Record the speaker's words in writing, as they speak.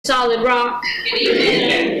Solid Rock.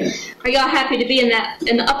 Are y'all happy to be in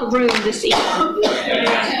the upper room this evening?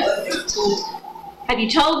 Have you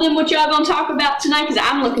told them what y'all gonna talk about tonight? Because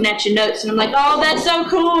I'm looking at your notes and I'm like, oh, that's so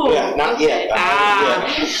cool. Yeah, not yet.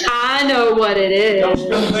 I know what it is.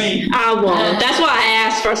 I won't. That's why I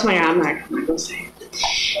asked first. I'm not gonna say it.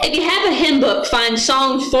 If you have a hymn book, find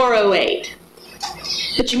Song 408.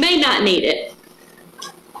 But you may not need it.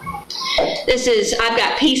 This is I've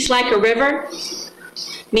Got Peace Like a River.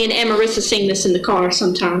 Me and Amarissa sing this in the car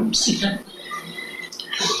sometimes.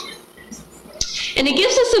 And it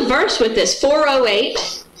gives us a verse with this,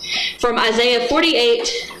 408, from Isaiah 48,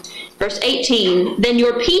 verse 18. Then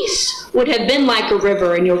your peace would have been like a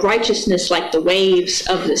river, and your righteousness like the waves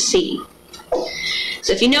of the sea.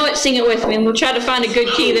 So if you know it, sing it with me, and we'll try to find a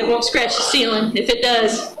good key that won't scratch the ceiling. If it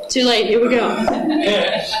does, too late. Here we go.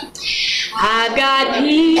 I've got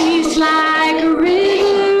peace like a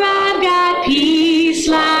river. I've got peace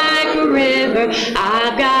like a river.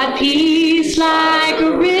 I've got peace like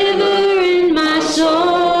a river in my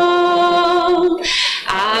soul.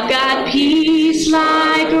 I've got peace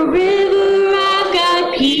like a river. I've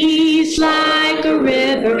got peace like a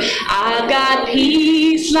river. I've got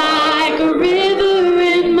peace like a river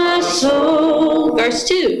in my soul. Verse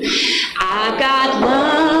 2. I've got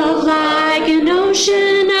love like an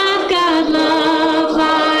ocean. I've got love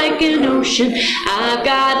like an ocean. I've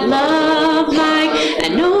got love like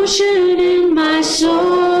an ocean in my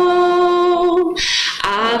soul.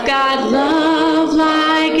 I've got love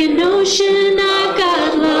like an ocean. I've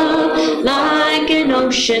got love like an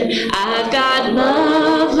ocean. I've got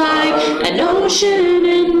love like an ocean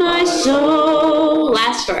in my soul.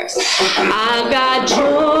 Last verse. I've got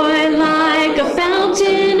joy like a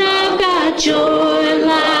fountain. I've got joy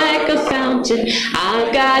like a fountain.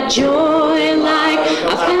 I've got joy like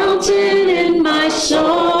a fountain in my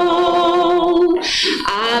soul.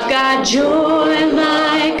 I've got joy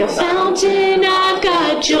like a fountain. I've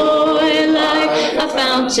got joy like a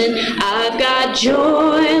fountain. I've got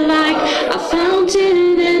joy like a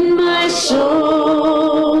fountain in my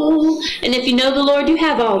soul. And if you know the Lord, you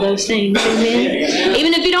have all those things. Amen.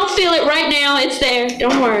 Even if you don't feel it right now, it's there.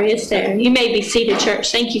 Don't worry, it's there. You may be seated,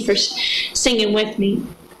 church. Thank you for singing with me.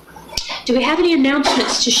 Do we have any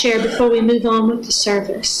announcements to share before we move on with the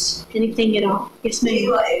service? Anything at all? Yes,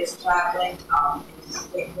 ma'am.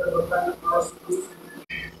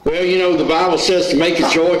 Well, you know, the Bible says to make a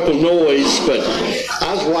joyful noise, but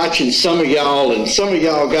I was watching some of y'all, and some of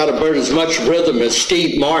y'all got about as much rhythm as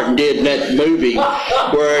Steve Martin did in that movie,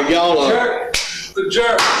 where y'all are... The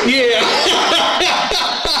jerk. Yeah.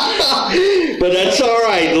 But that's all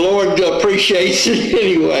right. The Lord appreciates it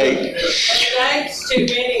anyway. Thanks to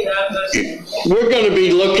many of us. We're going to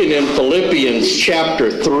be looking in Philippians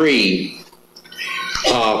chapter 3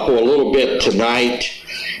 for a little bit tonight.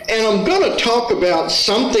 And I'm going to talk about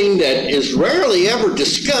something that is rarely ever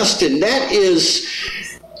discussed, and that is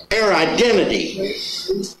our identity.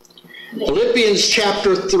 Philippians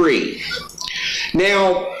chapter 3.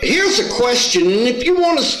 Now, here's a question, and if you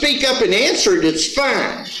want to speak up and answer it, it's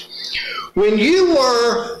fine. When you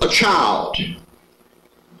were a child,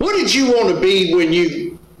 what did you want to be when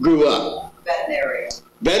you grew up? Veterinarian.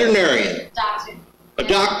 Veterinarian. Doctor. A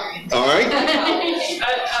doctor. All right. A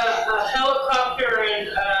helicopter and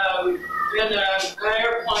an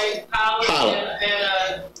airplane pilot.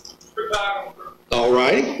 And a photographer. All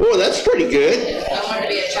right. Well, that's pretty good. I wanted to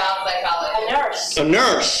be a child psychologist. A nurse. A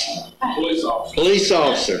nurse. Police officer. Police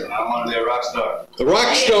officer. I want to be a rock star. A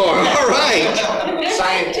rock star. All right.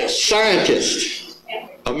 Scientist. Scientist.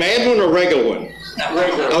 A mad one or a regular one?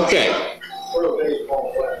 Regular. Okay. Pro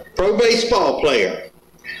baseball player. Pro baseball player.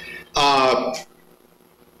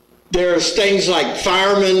 There's things like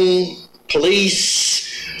firemen, police.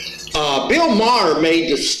 Bill Maher made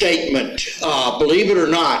the statement, believe it or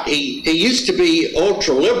not, he used to be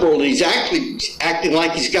ultra-liberal, and he's actually acting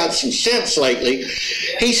like he's got some sense lately.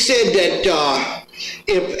 He said that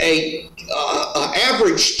if a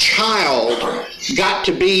average child got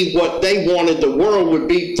to be what they wanted, the world would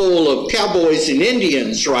be full of cowboys and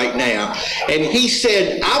Indians right now. And he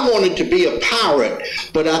said, I wanted to be a pirate,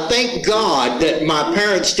 but I thank God that my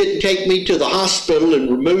parents didn't take me to the hospital and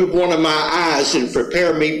remove one of my eyes and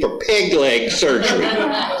prepare me for peg leg surgery.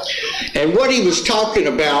 And what he was talking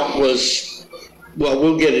about was, well,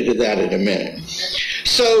 we'll get into that in a minute.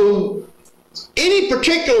 So, any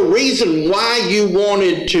particular reason why you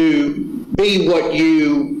wanted to be what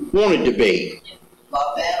you wanted to be?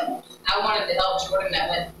 Love animals. I wanted to help children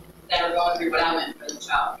that are going through what I went through as a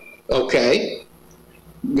child. Okay.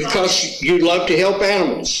 Because you love to help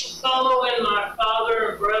animals. Following my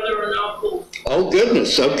father and brother and uncle. Oh,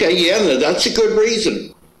 goodness. Okay, yeah, that's a good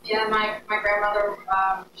reason. Yeah, my grandmother,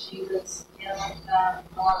 she was dealing with a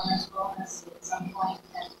lot of mental illness at some point,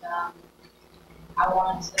 and I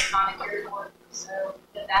wanted to kind of care for it. So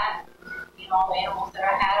with that, all the animals that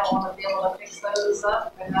I had, I wanted to be able to fix those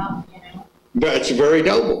up without, That's very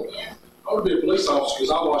noble. Yeah. I want to be a police officer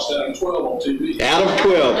because I watched Adam 12 on TV. Adam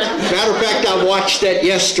 12. Matter of fact, I watched that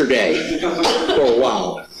yesterday for a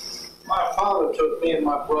while. My father took me and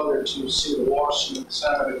my brother to see the Washington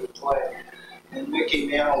Senators play, and Mickey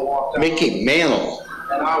Mantle walked out. Mickey Mantle.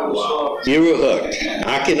 And I was hooked. You were hooked.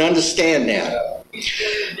 I can understand that.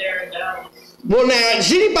 Well, now,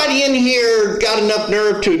 has anybody in here got enough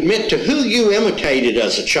nerve to admit to who you imitated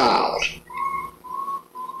as a child?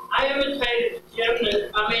 I imitated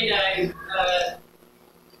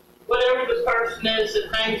whatever the person is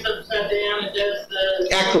that hangs upside down and does the...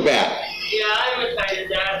 Acrobat. Yeah, I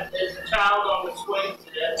imitated that as a child on the swing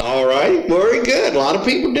set. All right, very good. A lot of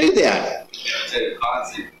people do that.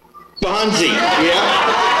 Fonzie,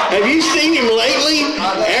 yeah. Have you seen him lately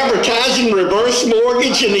advertising reverse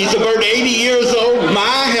mortgage, and he's about 80 years old?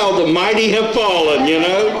 My, how the mighty have fallen,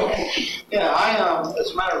 Yeah,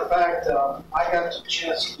 as a matter of fact, I got the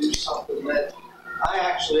chance to do something that I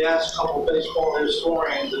actually asked a couple of baseball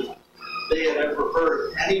historians if they had ever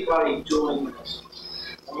heard anybody doing this.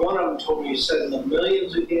 And one of them told me, he said, in the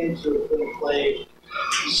millions of games that have been played,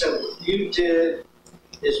 he said, what you did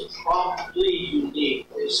is probably unique.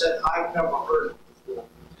 He said, I've never heard it before.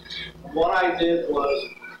 And what I did was,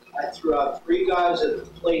 I threw out 3 guys at the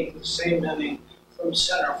plate in the same inning from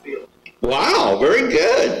center field. Wow, very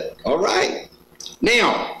good. All right.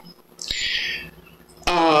 Now,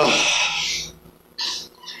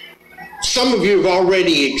 some of you have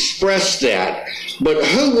already expressed that, but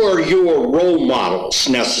who were your role models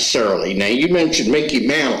necessarily? Now, you mentioned Mickey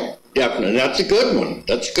Mantle. Definitely. That's a good one.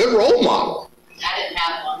 That's a good role model. I didn't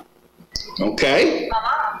have one. Okay. My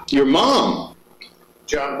mom. Your mom.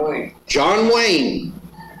 John Wayne. John Wayne.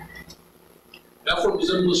 Alfred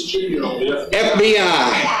Resemblance Jr. on the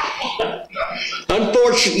FBI.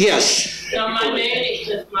 Unfortunately, yes. Now, my nanny,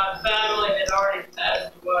 since my family had already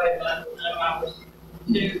passed away by the time I was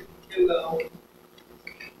too old.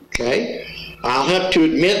 Okay. I'll have to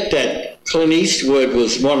admit that Clint Eastwood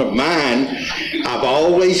was one of mine. I've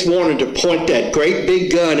always wanted to point that great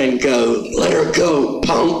big gun and go, let her go,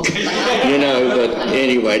 punk. But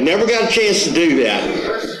anyway, never got a chance to do that.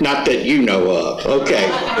 Not that you know of. Okay.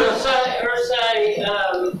 Or say,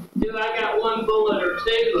 do I got 1 bullet or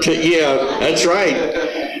 2? Yeah, that's right.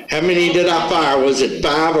 How many did I fire? Was it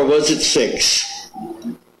 5 or was it 6?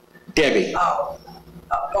 Debbie.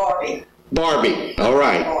 Barbie. Barbie. All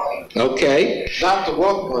right. Okay. Not the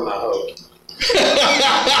woke one, I hope.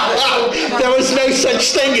 There was no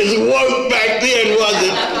such thing as woke back then, was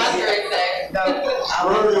it?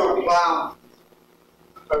 Rodeo clown.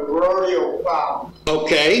 A rodeo clown.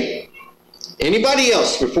 Okay. Anybody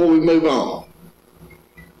else before we move on?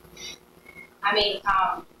 I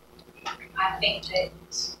think that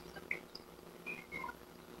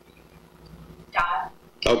God,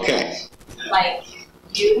 Okay. like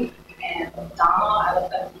you and Donna, I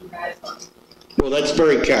look up to you guys. Well, that's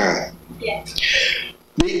very kind. Yeah.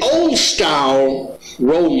 The old style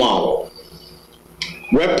role model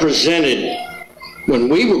represented, when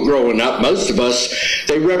we were growing up, most of us,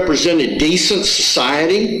 they represented decent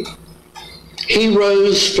society,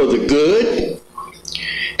 heroes for the good,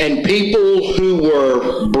 and people who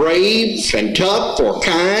were brave and tough or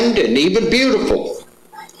kind and even beautiful.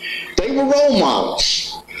 They were role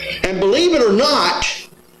models. And believe it or not,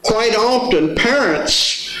 quite often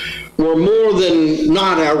parents were more than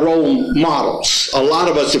not our role models. A lot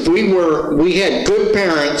of us, if we had good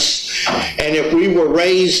parents, and if we were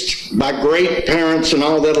raised by great parents and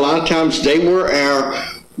all that, a lot of times they were our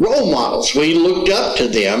role models. We looked up to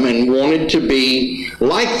them and wanted to be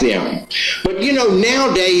like them. But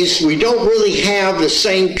nowadays we don't really have the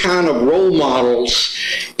same kind of role models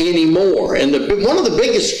anymore. And one of the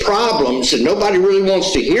biggest problems, and nobody really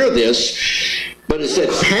wants to hear this, but is that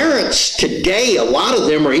parents today, a lot of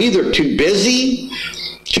them are either too busy,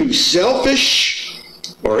 too selfish,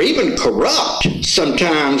 or even corrupt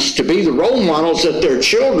sometimes to be the role models that their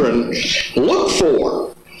children look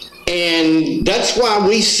for. And that's why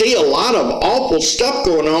we see a lot of awful stuff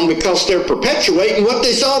going on, because they're perpetuating what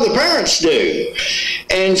they saw the parents do.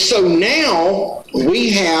 And so now we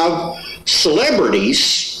have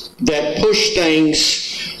celebrities that push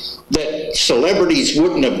things that celebrities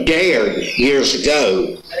wouldn't have dared years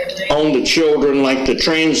ago on the children, like the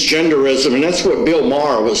transgenderism, and that's what Bill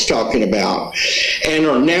Maher was talking about, and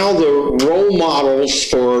are now the role models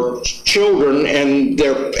for children, and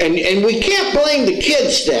we can't blame the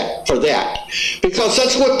kids for that, because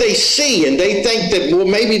that's what they see, and they think that, well,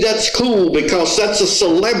 maybe that's cool because that's a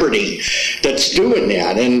celebrity that's doing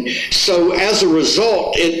that. And so as a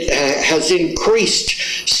result, it has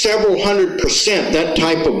increased several 100%, that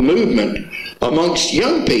type of movement amongst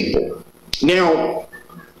young people. Now,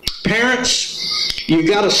 parents, you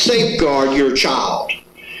got to safeguard your child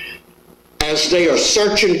as they are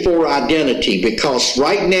searching for identity, because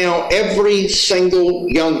right now every single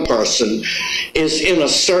young person is in a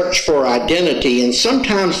search for identity, and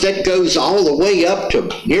sometimes that goes all the way up to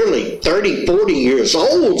nearly 30, 40 years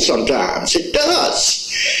old sometimes. It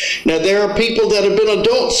does. Now, there are people that have been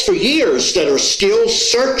adults for years that are still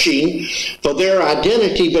searching for their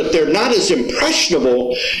identity, but they're not as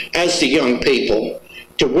impressionable as the young people,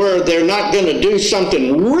 to where they're not going to do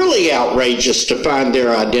something really outrageous to find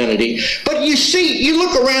their identity. But you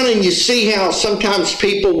look around and you see how sometimes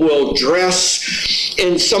people will dress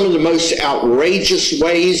in some of the most outrageous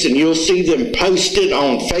ways, and you'll see them posted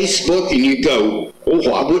on Facebook, and you go,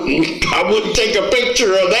 oh, I wouldn't take a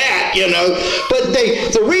picture of that, you know. But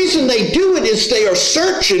the reason they do it is they are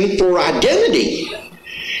searching for identity.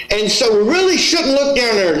 And so we really shouldn't look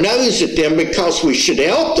down our nose at them, because we should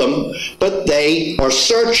help them, but they are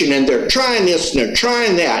searching, and they're trying this and they're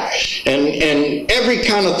trying that, and every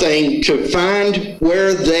kind of thing to find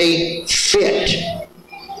where they fit.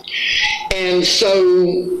 And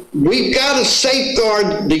so we've got to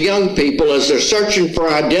safeguard the young people as they're searching for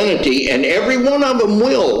identity, and every one of them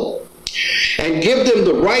will, and give them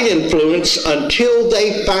the right influence until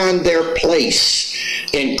they find their place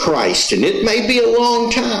in Christ. And it may be a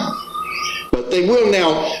long time, but they will.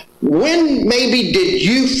 Now, when maybe did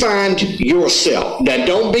you find yourself? Now,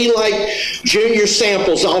 don't be like Junior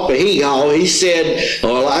Samples off of Hee Haw. He said,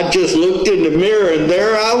 well, I just looked in the mirror and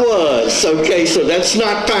there I was. Okay, so that's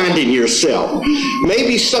not finding yourself.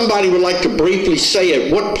 Maybe somebody would like to briefly say,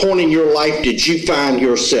 at what point in your life did you find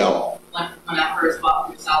yourself? Like when I first bought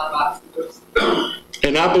from Solid Box.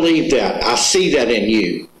 And I believe that. I see that in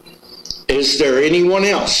you. Is there anyone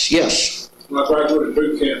else? Yes. When I graduated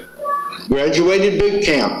boot camp. Graduated boot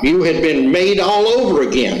camp. You had been made all over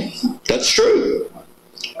again. That's true.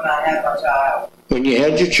 When I had my child. When you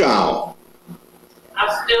had your child.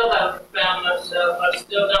 I still haven't found myself. I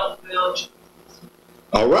still don't feel.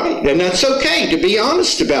 All right. And that's okay to be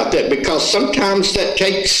honest about that, because sometimes that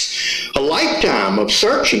takes a lifetime of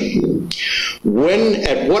searching.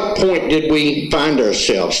 At what point did we find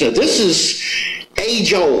ourselves? Now, this is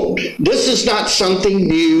age old. This is not something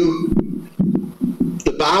new.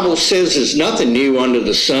 The Bible says there's nothing new under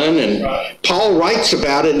the sun, and Paul writes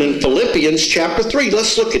about it in Philippians chapter 3.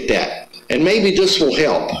 Let's look at that, and maybe this will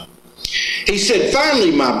help. He said,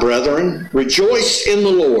 finally, my brethren, rejoice in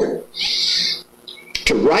the Lord.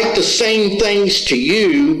 To write the same things to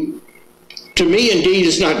you, to me indeed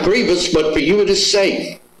is not grievous, but for you it is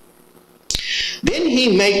safe. Then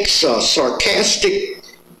he makes a sarcastic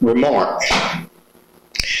remark,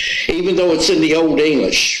 even though it's in the Old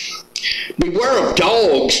English. Beware of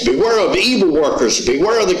dogs, beware of evil workers,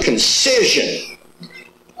 beware of the concision.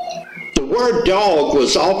 The word dog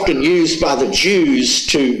was often used by the Jews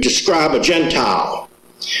to describe a Gentile.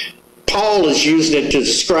 Paul is using it to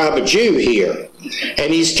describe a Jew here.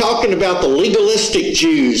 And he's talking about the legalistic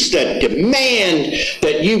Jews that demand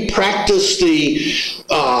that you practice the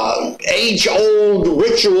age-old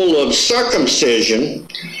ritual of circumcision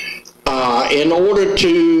in order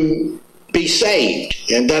to be saved.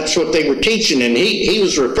 And that's what they were teaching. And he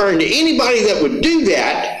was referring to anybody that would do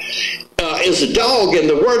that is a dog. And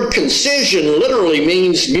the word concision literally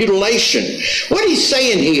means mutilation. What he's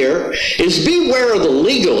saying here is beware of the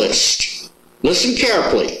legalist. Listen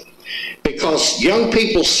carefully, because young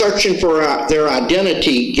people searching for their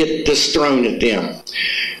identity get this thrown at them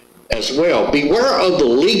as well. Beware of the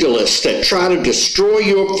legalists that try to destroy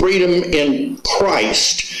your freedom in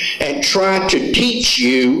Christ and try to teach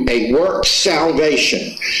you a work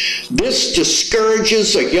salvation. This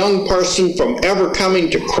discourages a young person from ever coming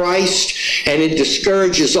to Christ, and it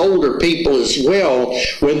discourages older people as well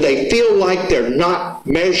when they feel like they're not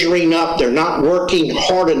measuring up, they're not working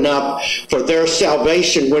hard enough for their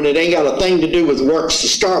salvation, when it ain't got a thing to do with works to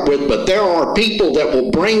start with. But there are people that will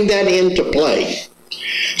bring that into play.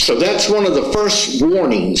 So that's one of the first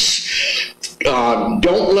warnings.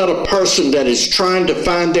 Don't let a person that is trying to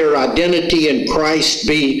find their identity in Christ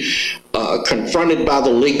be confronted by the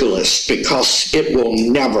legalists, because it will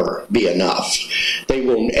never be enough. They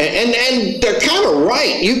will, and they're kind of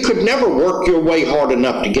right. You could never work your way hard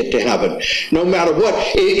enough to get to heaven, no matter what.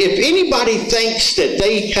 If anybody thinks that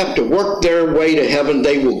they have to work their way to heaven,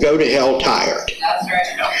 they will go to hell tired. That's right.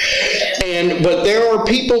 But there are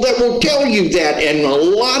people that will tell you that, and a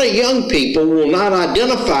lot of young people will not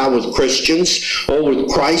identify with Christians or with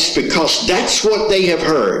Christ because that's what they have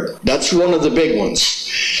heard. That's one of the big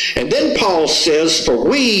ones. And then Paul says, for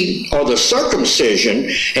we are the circumcision,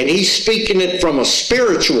 and he's speaking it from a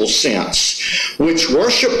spiritual sense, which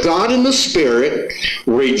worship God in the Spirit,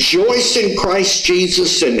 rejoice in Christ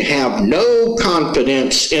Jesus, and have no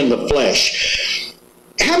confidence in the flesh.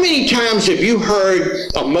 How many times have you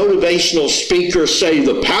heard a motivational speaker say,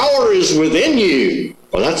 the power is within you?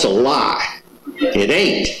 Well, that's a lie. It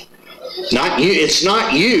ain't. Not you. It's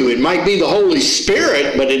not you. It might be the Holy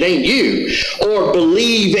Spirit, but it ain't you. Or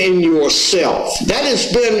believe in yourself. That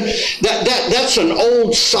has been, that's an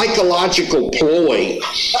old psychological ploy.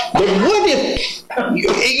 But what if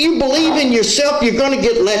you believe in yourself, you're going to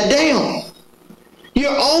get let down.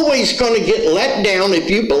 You're always going to get let down if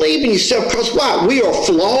you believe in yourself. Because why? We are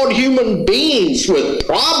flawed human beings with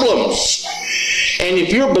problems. And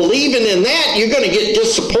if you're believing in that, you're going to get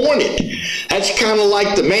disappointed. That's kind of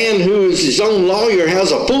like the man who is his own lawyer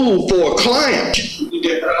has a fool for a client.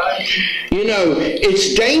 You know,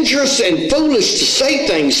 it's dangerous and foolish to say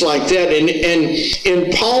things like that. And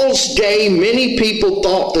in Paul's day, many people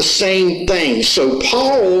thought the same thing. So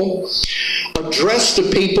Paul addressed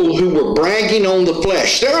the people who were bragging on the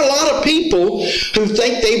flesh. There are a lot of people who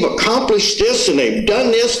think they've accomplished this and they've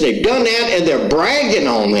done this and they've done that, and they're bragging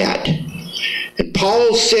on that. And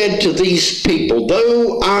Paul said to these people,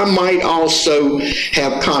 though I might also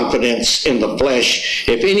have confidence in the flesh,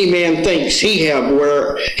 if any man thinks he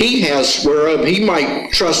has whereof he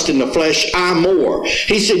might trust in the flesh, I more.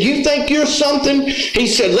 He said, you think you're something? He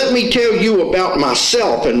said, let me tell you about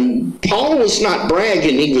myself. And Paul was not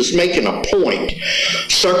bragging, he was making a point.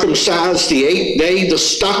 Circumcised the 8th day, the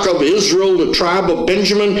stock of Israel, the tribe of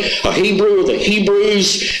Benjamin, a Hebrew of the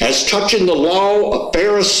Hebrews, as touching the law, a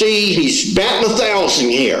Pharisee. He's batting 1,000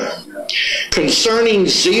 here. Concerning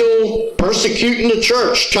zeal, persecuting the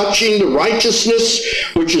church, touching the righteousness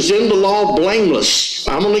which is in the law, blameless.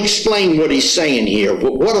 I'm going to explain what he's saying here.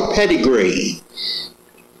 What a pedigree.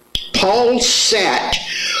 Paul sat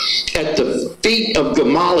at the feet of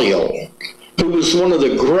Gamaliel, who was one of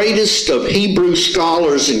the greatest of Hebrew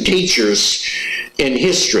scholars and teachers in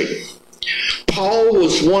history. Paul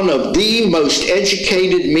was one of the most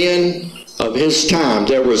educated men of his time.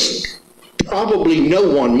 There was probably no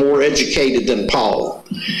one more educated than Paul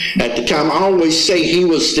at the time. I always say he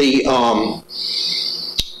was the,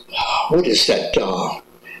 what is that, D.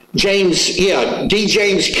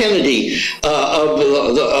 James Kennedy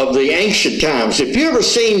of the ancient times. If you ever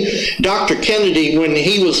seen Dr. Kennedy when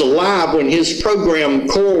he was alive, when his program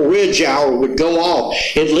Coral Ridge Hour would go off,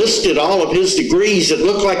 it listed all of his degrees. It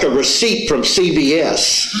looked like a receipt from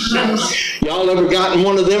CBS. Y'all ever gotten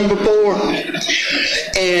one of them before?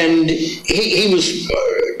 And he was,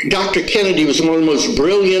 Dr. Kennedy was one of the most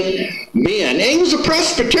brilliant men. And he was a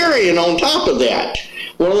Presbyterian on top of that.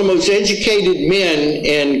 One of the most educated men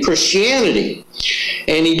in Christianity.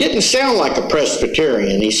 And he didn't sound like a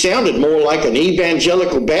Presbyterian. He sounded more like an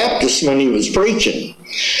evangelical Baptist when he was preaching.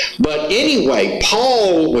 But anyway,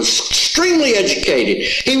 Paul was extremely educated.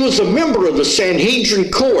 He was a member of the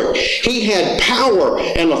Sanhedrin court. He had power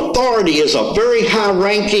and authority as a very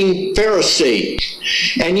high-ranking Pharisee.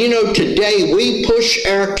 And you know, today we push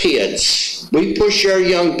our kids, we push our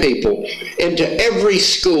young people into every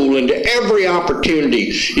school, into every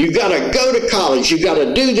opportunity. You got to go to college. You got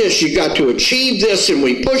to do this. You got to achieve this. And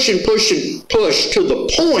we push and push and push to the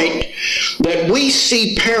point that we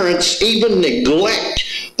see parents even neglect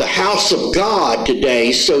the house of God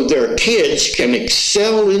today so their kids can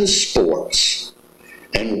excel in sports.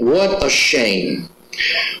 And what a shame.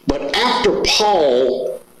 But after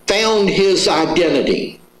Paul found his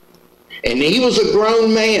identity, and he was a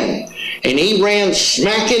grown man, and he ran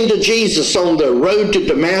smack into Jesus on the road to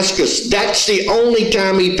Damascus. That's the only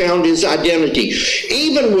time he found his identity.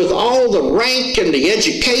 Even with all the rank and the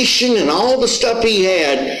education and all the stuff he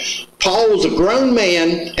had, Paul was a grown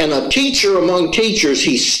man and a teacher among teachers.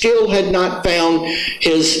 He still had not found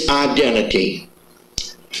his identity.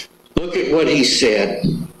 Look at what he said.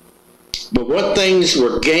 But what things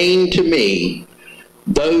were gained to me,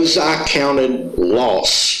 those I counted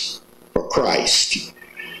loss for Christ.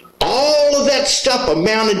 All of that stuff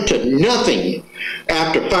amounted to nothing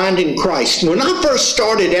after finding Christ. When I first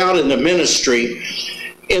started out in the ministry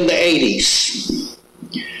in the 80s,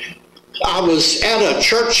 I was at a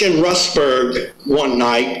church in Rustburg one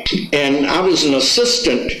night, and I was an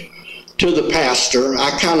assistant to the pastor.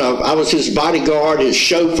 I was his bodyguard, his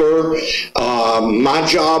chauffeur. My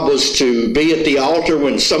job was to be at the altar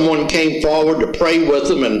when someone came forward to pray with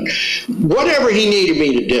them, and whatever he needed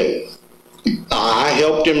me to do. I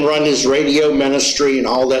helped him run his radio ministry and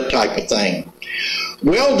all that type of thing.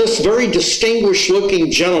 Well, this very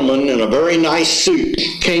distinguished-looking gentleman in a very nice suit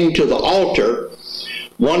came to the altar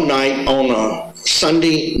one night on a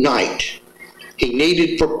Sunday night. He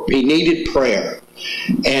needed prayer.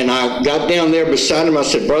 And I got down there beside him. I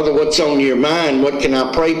said, "Brother, what's on your mind? What can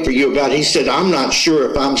I pray for you about?" He said, "I'm not sure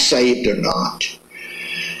if I'm saved or not."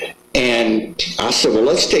 And I said, "Well,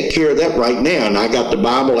 let's take care of that right now." And I got the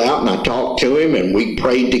Bible out and I talked to him and we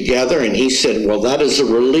prayed together. And he said, "Well, that is a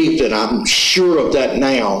relief that I'm sure of that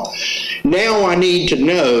now. Now I need to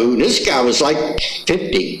know," this guy was like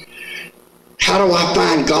 50, "how do I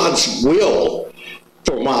find God's will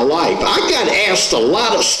for my life?" I got asked a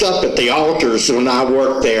lot of stuff at the altars when I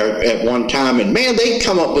worked there at one time, and man, they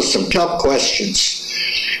come up with some tough questions.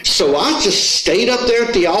 So I just stayed up there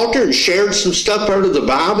at the altar and shared some stuff out of the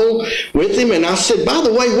Bible with him, and I said, "By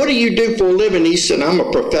the way, what do you do for a living?" He said, "I'm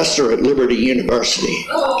a professor at Liberty University."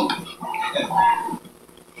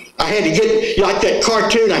 I had to get, like that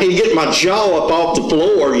cartoon, I had to get my jaw up off the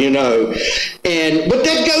floor, you know. But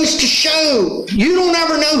that goes to show, you don't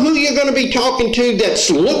ever know who you're going to be talking to that's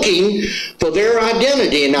looking for their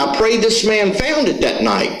identity. And I pray this man found it that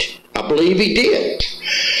night. I believe he did.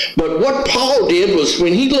 But what Paul did was,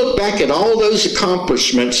 when he looked back at all those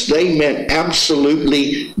accomplishments, they meant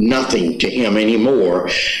absolutely nothing to him anymore,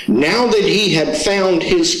 now that he had found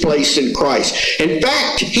his place in Christ. In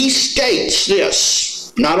fact, he states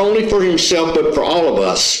this, not only for himself, but for all of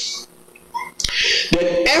us,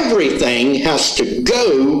 that everything has to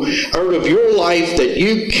go out of your life that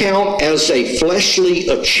you count as a fleshly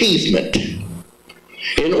achievement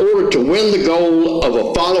in order to win the goal of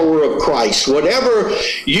a follower of Christ. Whatever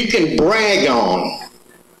you can brag on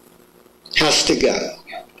has to go,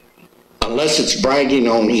 unless it's bragging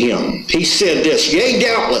on him. He said this, "Yea,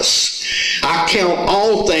 doubtless, I count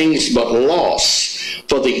all things but loss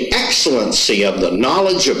for the excellency of the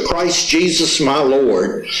knowledge of Christ Jesus my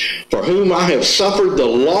Lord, for whom I have suffered the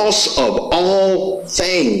loss of all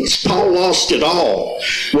things." Paul lost it all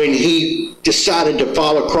when he decided to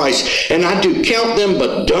follow Christ. "And I do count them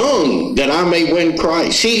but dung, that I may win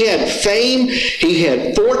Christ." He had fame, he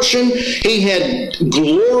had fortune, he had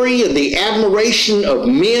glory and the admiration of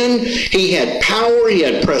men, he had power, he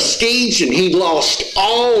had prestige, and he lost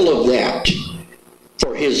all of that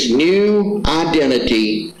for his new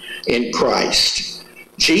identity in Christ.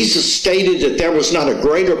 Jesus stated that there was not a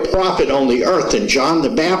greater prophet on the earth than John the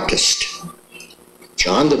Baptist.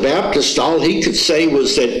 John the Baptist, all he could say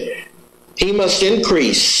was that he must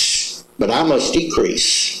increase, but I must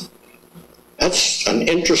decrease. That's an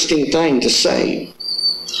interesting thing to say.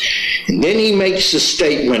 And then he makes a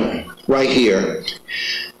statement right here,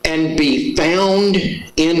 "and be found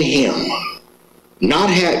in him."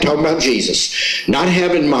 Talking about Jesus, not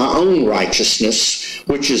having my own righteousness,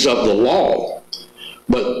 which is of the law,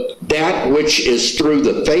 but that which is through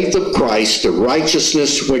the faith of Christ, the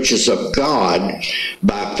righteousness which is of God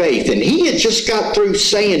by faith. And he had just got through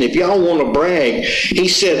saying, if y'all want to brag, he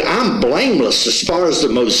said, "I'm blameless as far as the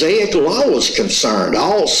Mosaic law was concerned."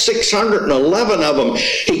 All 611 of them.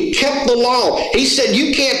 He kept the law. He said,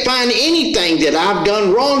 "You can't find anything that I've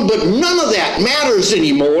done wrong, but none of that matters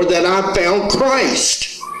anymore that I've found Christ."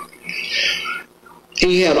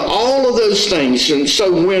 He had all of those things. And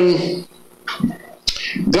so when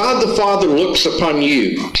God the Father looks upon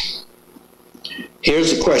you,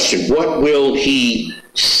 here's the question: what will he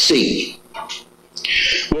see?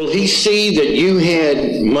 Will he see that you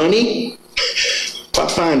had money? I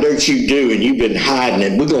find out you do, and you've been hiding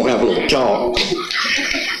it. We're going to have a little talk.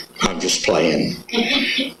 I'm just playing.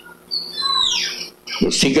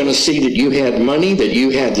 Was he going to see that you had money, that you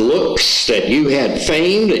had looks, that you had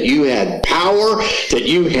fame, that you had power, that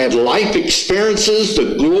you had life experiences,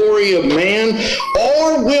 the glory of man?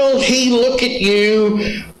 Or will he look at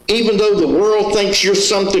you, even though the world thinks you're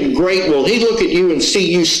something great, will he look at you and see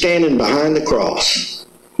you standing behind the cross?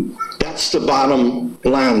 That's the bottom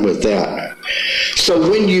line with that. So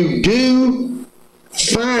when you do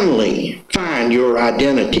finally find your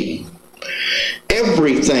identity,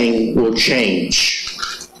 everything will change.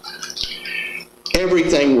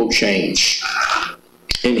 Everything will change.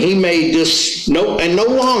 And he made this, no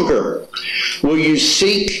longer will you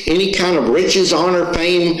seek any kind of riches, honor,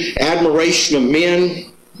 fame, admiration of men.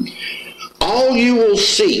 All you will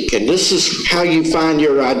seek, and this is how you find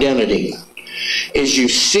your identity, is you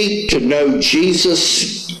seek to know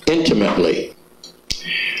Jesus intimately.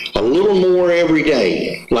 A little more every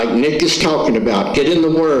day, like Nick is talking about. Get in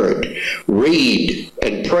the Word, read,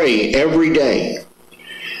 and pray every day.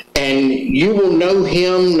 And you will know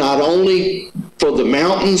him not only for the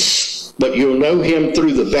mountains, but you'll know him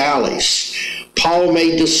through the valleys. Paul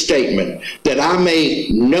made this statement, that I may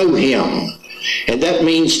know him. And that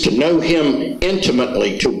means to know him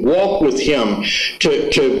intimately, to walk with him,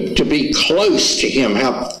 to be close to him,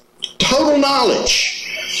 have total knowledge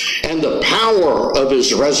and the power of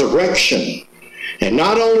his resurrection. And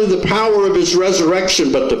not only the power of his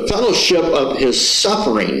resurrection, but the fellowship of his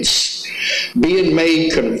sufferings, being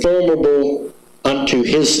made conformable unto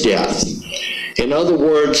his death. In other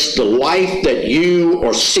words, the life that you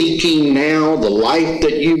are seeking now, the life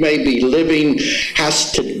that you may be living,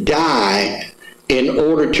 has to die in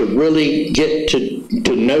order to really get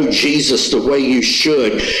to know Jesus the way you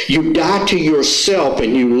should. You die to yourself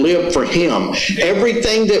and you live for him.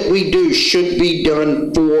 Everything that we do should be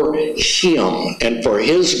done for him and for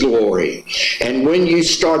his glory. And when you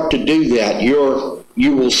start to do that,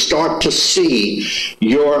 you will start to see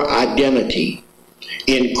your identity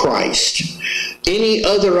in Christ. Any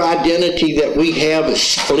other identity that we have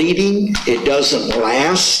is fleeting. It doesn't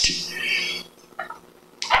last.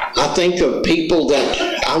 I think of people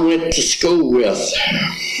that I went to school with.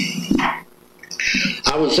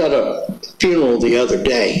 I was at a funeral the other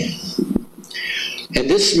day, and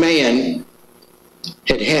this man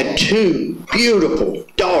had 2 beautiful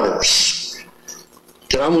daughters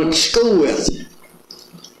that I went to school with.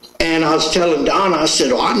 And I was telling Donna, I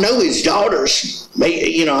said, I know his daughters. I'm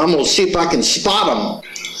going to see if I can spot them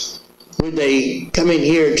when they come in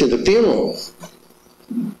here to the funeral.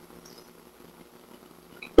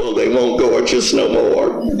 Well, they won't gorgeous no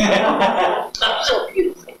more.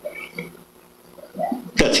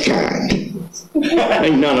 That's kind.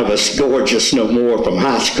 Ain't none of us gorgeous no more from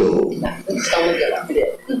high school.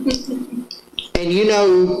 And you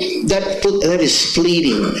know, that is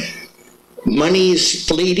fleeting. Money is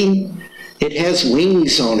fleeting. It has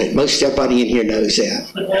wings on it. Most everybody in here knows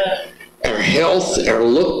that. Our health, our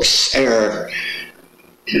looks, our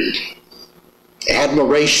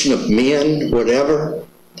admiration of men, whatever,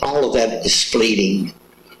 all of that is fleeting.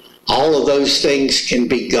 All of those things can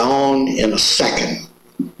be gone in a second.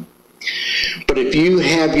 But if you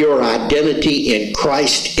have your identity in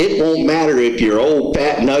Christ, it won't matter if you're old,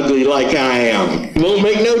 fat, and ugly like I am. It won't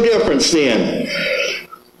make no difference then.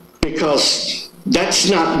 Because that's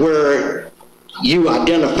not where you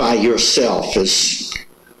identify yourself as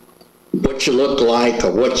what you look like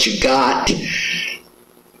or what you got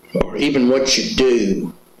or even what you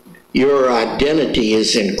do. Your identity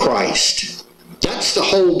is in Christ. That's the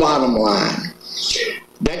whole bottom line.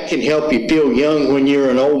 That can help you feel young when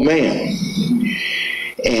you're an old man.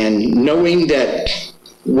 And knowing that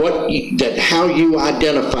how you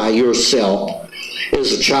identify yourself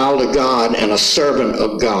is a child of God and a servant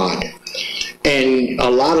of God. And a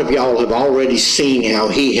lot of y'all have already seen how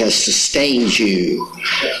he has sustained you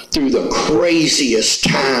through the craziest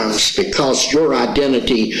times, because your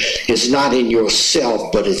identity is not in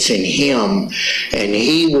yourself, but it's in him. And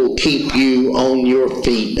he will keep you on your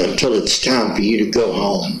feet until it's time for you to go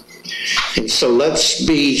home. And so let's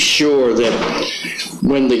be sure that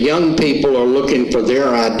when the young people are looking for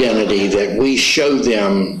their identity, that we show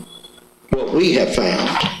them what we have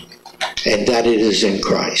found, and that it is in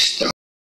Christ.